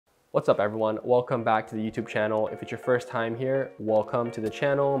What's up everyone? Welcome back to the YouTube channel. If it's your first time here, welcome to the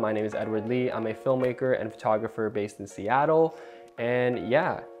channel. My name is Edward Lee. I'm a filmmaker and photographer based in Seattle. And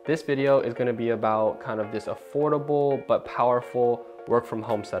yeah, this video is gonna be about kind of this affordable but powerful work from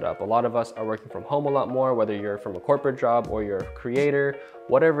home setup. A lot of us are working from home a lot more, whether you're from a corporate job or you're a creator,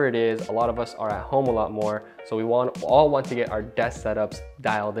 whatever it is, a lot of us are at home a lot more. So we all want to get our desk setups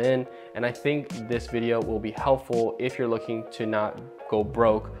dialed in. And I think this video will be helpful if you're looking to not go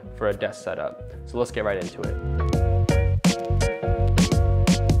broke for a desk setup. So let's get right into it.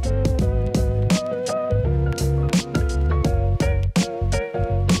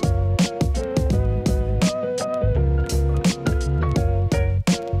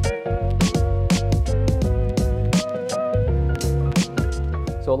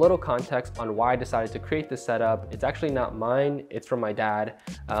 So a little context on why I decided to create this setup. It's actually not mine, it's from my dad.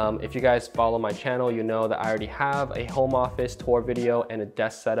 If you guys follow my channel, you know that I already have a home office tour video and a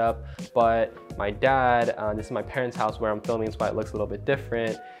desk setup, but my dad, this is my parents' house where I'm filming, so why it looks a little bit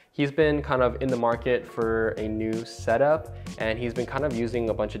different. He's been kind of in the market for a new setup, and he's been kind of using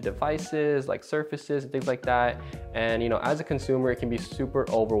a bunch of devices like surfaces and things like that. And you know, as a consumer, it can be super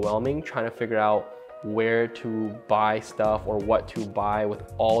overwhelming trying to figure out where to buy stuff or what to buy with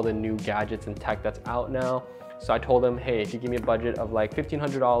all the new gadgets and tech that's out now. So I told him, hey, if you give me a budget of like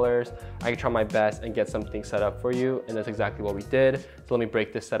 $1,500, I can try my best and get something set up for you. And that's exactly what we did. So let me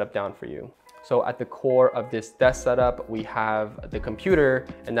break this setup down for you. So at the core of this desk setup, we have the computer,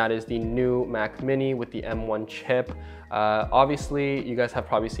 and that is the new Mac Mini with the M1 chip. Obviously, you guys have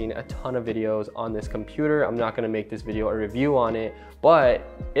probably seen a ton of videos on this computer. I'm not gonna make this video a review on it, but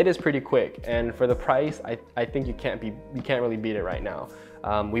it is pretty quick. And for the price, I think you can't really beat it right now.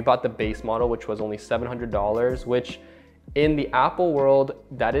 We bought the base model, which was only $700, which in the Apple world,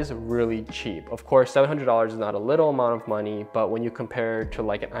 that is really cheap. Of course, $700 is not a little amount of money, but when you compare to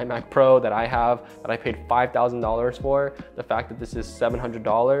like an iMac Pro that I have, that I paid $5,000 for, the fact that this is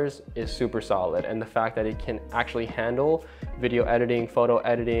 $700 is super solid. And the fact that it can actually handle video editing, photo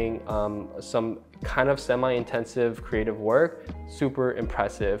editing, some kind of semi-intensive creative work, super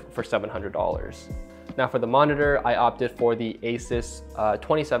impressive for $700. Now for the monitor, I opted for the Asus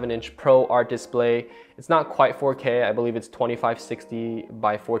 27-inch Pro Art display. It's not quite 4K, I believe it's 2560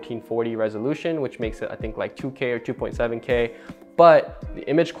 by 1440 resolution, which makes it, I think, like 2K or 2.7K. But the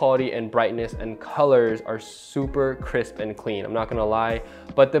image quality and brightness and colors are super crisp and clean, I'm not gonna lie.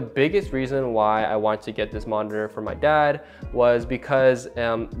 But the biggest reason why I wanted to get this monitor for my dad was because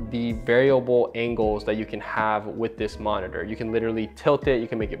the variable angles that you can have with this monitor. You can literally tilt it, you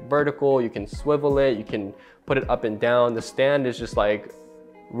can make it vertical, you can swivel it, you can put it up and down. The stand is just like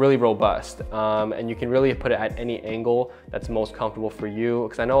really robust, and you can really put it at any angle that's most comfortable for you,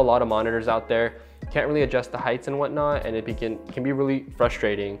 because I know a lot of monitors out there can't really adjust the heights and whatnot, and it can be really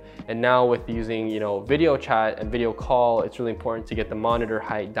frustrating. And now with using, you know, video chat and video call, it's really important to get the monitor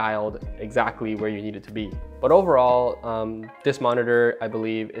height dialed exactly where you need it to be. But overall, this monitor, I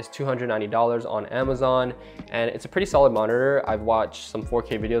believe, is $290 on Amazon, and it's a pretty solid monitor. I've watched some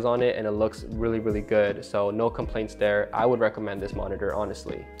 4K videos on it and it looks really, really good. So no complaints there. I would recommend this monitor,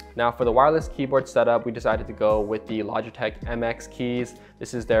 honestly. Now for the wireless keyboard setup, we decided to go with the Logitech MX keys.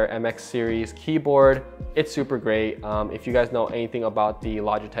 This is their MX series keyboard. It's super great. If you guys know anything about the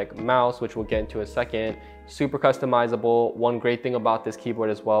Logitech mouse, which we'll get into in a second, super customizable. One great thing about this keyboard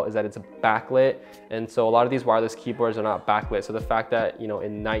as well is that it's backlit. And so a lot of these wireless keyboards are not backlit. So the fact that, you know,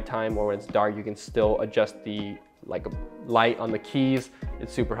 in nighttime or when it's dark, you can still adjust the light on the keys,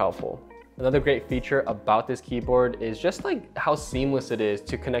 it's super helpful. Another great feature about this keyboard is just like how seamless it is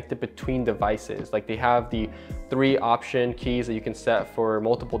to connect it between devices. Like they have the 3 option keys that you can set for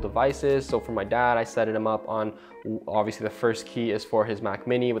multiple devices. So for my dad, I set him up on, obviously the first key is for his Mac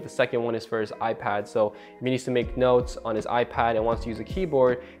Mini, but the second one is for his iPad. So if he needs to make notes on his iPad and wants to use a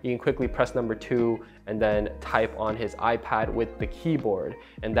keyboard, you can quickly press number 2 and then type on his iPad with the keyboard.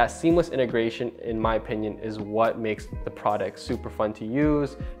 And that seamless integration, in my opinion, is what makes the product super fun to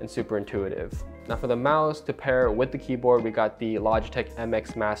use and super intuitive. Now for the mouse to pair with the keyboard, we got the Logitech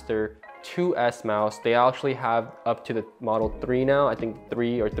MX Master 2S mouse. They actually have up to the Model 3 now, I think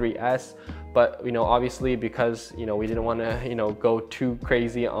 3 or 3S. But, you know, obviously because, you know, we didn't want to, you know, go too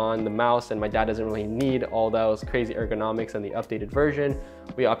crazy on the mouse, and my dad doesn't really need all those crazy ergonomics and the updated version,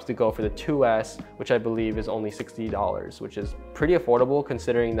 we opted to go for the 2S, which I believe is only $60, which is pretty affordable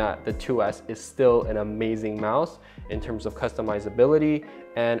considering that the 2S is still an amazing mouse in terms of customizability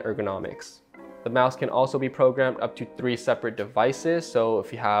and ergonomics. The mouse can also be programmed up to 3 separate devices. So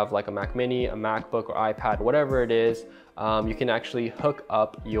if you have like a Mac Mini, a MacBook or iPad, whatever it is, you can actually hook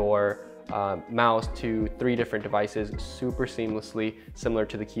up your mouse to 3 different devices super seamlessly, similar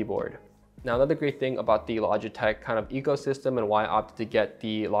to the keyboard. Now, another great thing about the Logitech kind of ecosystem and why I opted to get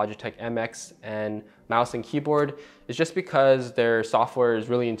the Logitech MX and mouse and keyboard is just because their software is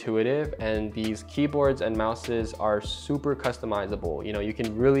really intuitive, and these keyboards and mouses are super customizable. You know, you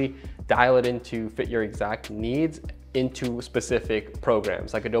can really dial it in to fit your exact needs into specific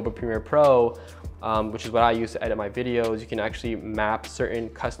programs like Adobe Premiere Pro, which is what I use to edit my videos. You can actually map certain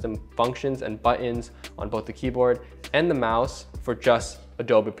custom functions and buttons on both the keyboard and the mouse for just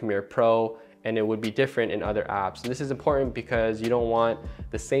Adobe Premiere Pro, and it would be different in other apps. And this is important because you don't want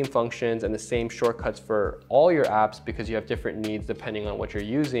the same functions and the same shortcuts for all your apps, because you have different needs depending on what you're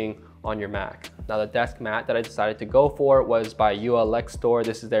using on your Mac. Now, the desk mat that I decided to go for was by ULX Store.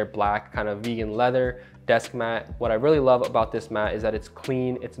 This is their black kind of vegan leather desk mat. What I really love about this mat is that it's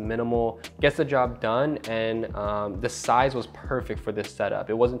clean, it's minimal, gets the job done, and the size was perfect for this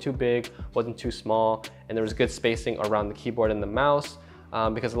setup. It wasn't too big, wasn't too small, and there was good spacing around the keyboard and the mouse.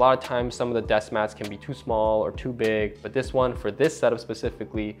 Because a lot of times some of the desk mats can be too small or too big, but this one for this setup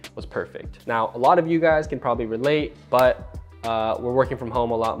specifically was perfect. Now, a lot of you guys can probably relate, but we're working from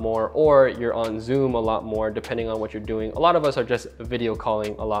home a lot more, or you're on Zoom a lot more, depending on what you're doing. A lot of us are just video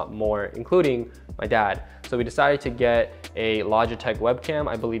calling a lot more, including my dad. So we decided to get a Logitech webcam.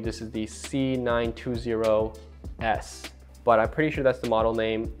 I believe this is the C920S, but I'm pretty sure that's the model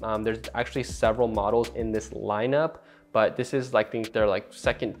name. There's actually several models in this lineup, but this is like, I think they're like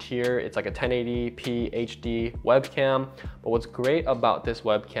second tier. It's like a 1080p HD webcam. But what's great about this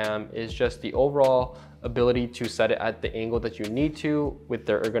webcam is just the overall ability to set it at the angle that you need to with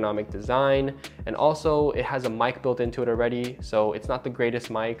their ergonomic design. And also it has a mic built into it already. So it's not the greatest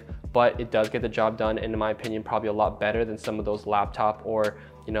mic, but it does get the job done. And in my opinion, probably a lot better than some of those laptop or,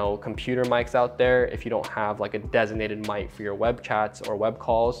 you know, computer mics out there if you don't have like a designated mic for your web chats or web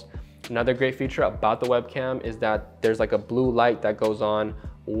calls. Another great feature about the webcam is that there's like a blue light that goes on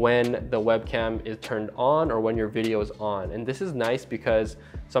when the webcam is turned on or when your video is on. And this is nice because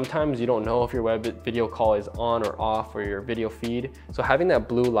sometimes you don't know if your video call is on or off, or your video feed. So having that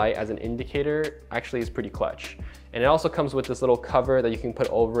blue light as an indicator actually is pretty clutch. And it also comes with this little cover that you can put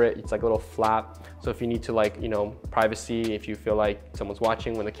over it. It's like a little flap. So if you need to, like, you know, privacy, if you feel like someone's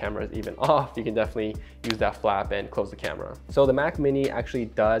watching when the camera is even off, you can definitely use that flap and close the camera. So the Mac Mini actually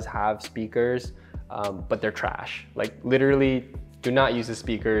does have speakers, but they're trash. Like, literally do not use the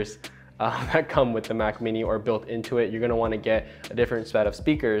speakers that come with the Mac Mini or built into it. You're gonna wanna get a different set of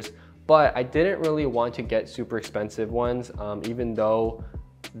speakers. But I didn't really want to get super expensive ones, even though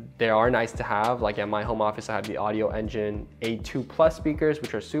they are nice to have. Like at my home office, I have the Audio Engine A2 Plus speakers,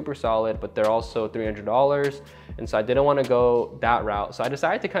 which are super solid, but they're also $300. And so I didn't want to go that route. So I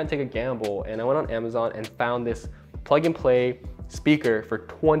decided to kind of take a gamble, and I went on Amazon and found this plug and play speaker for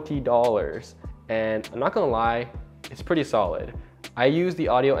 $20. And I'm not gonna lie, it's pretty solid. I use the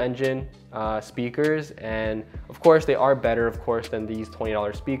Audio Engine speakers, and of course they are better, of course, than these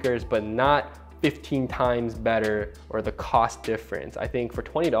 $20 speakers, but not 15 times better, or the cost difference. I think for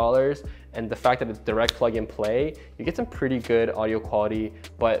 $20 and the fact that it's direct plug and play, you get some pretty good audio quality,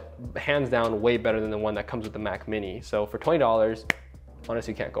 but hands down way better than the one that comes with the Mac Mini. So for $20,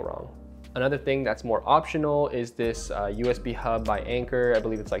 honestly, you can't go wrong. Another thing that's more optional is this USB hub by Anker. I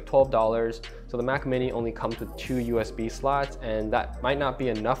believe it's like $12. So the Mac Mini only comes with 2 USB slots, and that might not be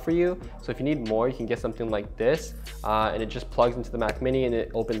enough for you. So if you need more, you can get something like this, and it just plugs into the Mac Mini and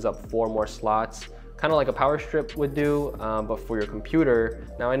it opens up 4 more slots, kind of like a power strip would do, but for your computer.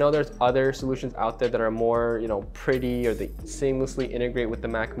 Now I know there's other solutions out there that are more, you know, pretty, or they seamlessly integrate with the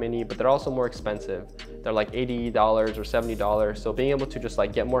Mac Mini, but they're also more expensive. They're like $80 or $70. So being able to just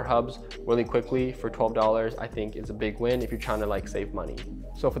like get more hubs really quickly for $12, I think is a big win if you're trying to like save money.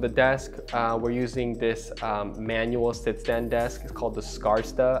 So for the desk, we're using this manual sit stand desk. It's called the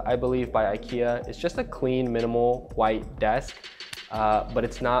Skarsta, I believe, by IKEA. It's just a clean, minimal white desk. But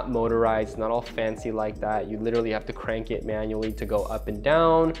it's not motorized, it's not all fancy like that. You literally have to crank it manually to go up and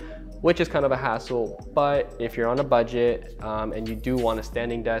down, which is kind of a hassle. But if you're on a budget and you do want a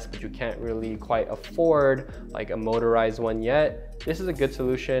standing desk, but you can't really quite afford like a motorized one yet, this is a good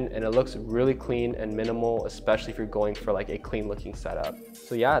solution, and it looks really clean and minimal, especially if you're going for like a clean looking setup.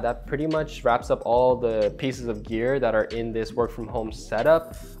 So yeah, that pretty much wraps up all the pieces of gear that are in this work from home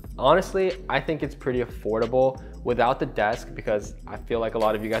setup. Honestly, I think it's pretty affordable without the desk, because I feel like a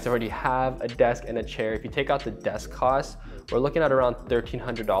lot of you guys already have a desk and a chair. If you take out the desk costs, we're looking at around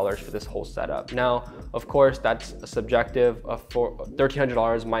 $1,300 for this whole setup. Now, of course, that's subjective.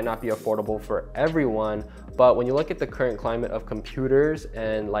 $1,300 might not be affordable for everyone, but when you look at the current climate of computers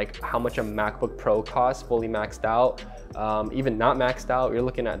and like how much a MacBook Pro costs fully maxed out, even not maxed out, you're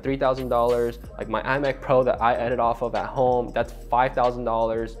looking at $3,000. Like my iMac Pro that I edit off of at home, that's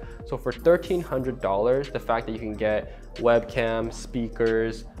 $5,000. So for $1,300, the fact that you can get webcam,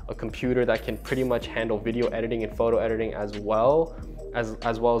 speakers, a computer that can pretty much handle video editing and photo editing as well as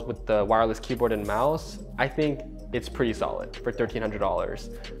with the wireless keyboard and mouse, I think it's pretty solid for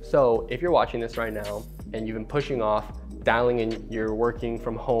 $1,300. So if you're watching this right now and you've been pushing off dialing in your working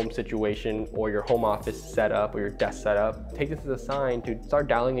from home situation or your home office setup or your desk setup, take this as a sign to start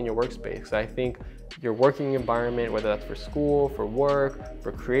dialing in your workspace. So I think your working environment, whether that's for school, for work,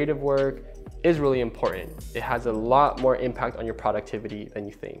 for creative work, is really important. It has a lot more impact on your productivity than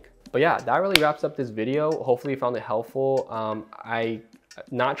you think. But yeah, that really wraps up this video. Hopefully you found it helpful. I'm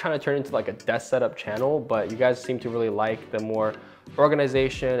not trying to turn it into like a desk setup channel, but you guys seem to really like the more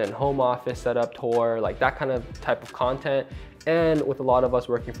organization and home office setup tour, like that kind of type of content. And with a lot of us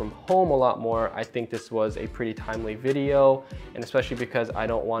working from home a lot more, I think this was a pretty timely video, and especially because I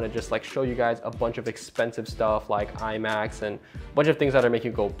don't want to just like show you guys a bunch of expensive stuff like iMacs and a bunch of things that are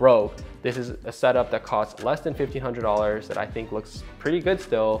making you go broke. This is a setup that costs less than $1,500 that I think looks pretty good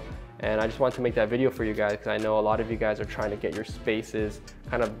still. And I just wanted to make that video for you guys because I know a lot of you guys are trying to get your spaces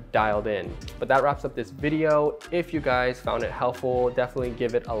kind of dialed in. But that wraps up this video. If you guys found it helpful, definitely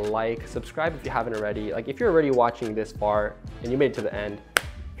give it a like. Subscribe if you haven't already. Like if you're already watching this far and you made it to the end,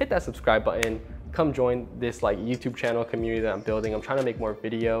 hit that subscribe button. Come join this like YouTube channel community that I'm building. I'm trying to make more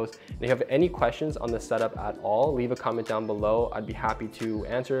videos. And if you have any questions on the setup at all, leave a comment down below. I'd be happy to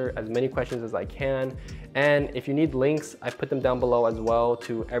answer as many questions as I can. And if you need links, I put them down below as well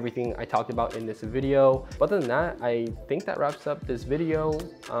to everything I talked about in this video. But other than that, I think that wraps up this video.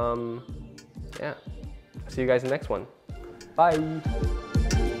 Yeah, see you guys in the next one. Bye.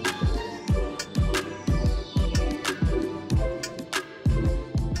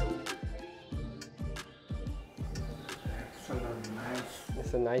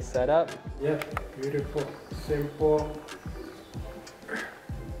 It's a nice setup. Yeah, beautiful, simple,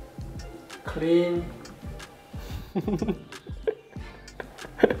 clean.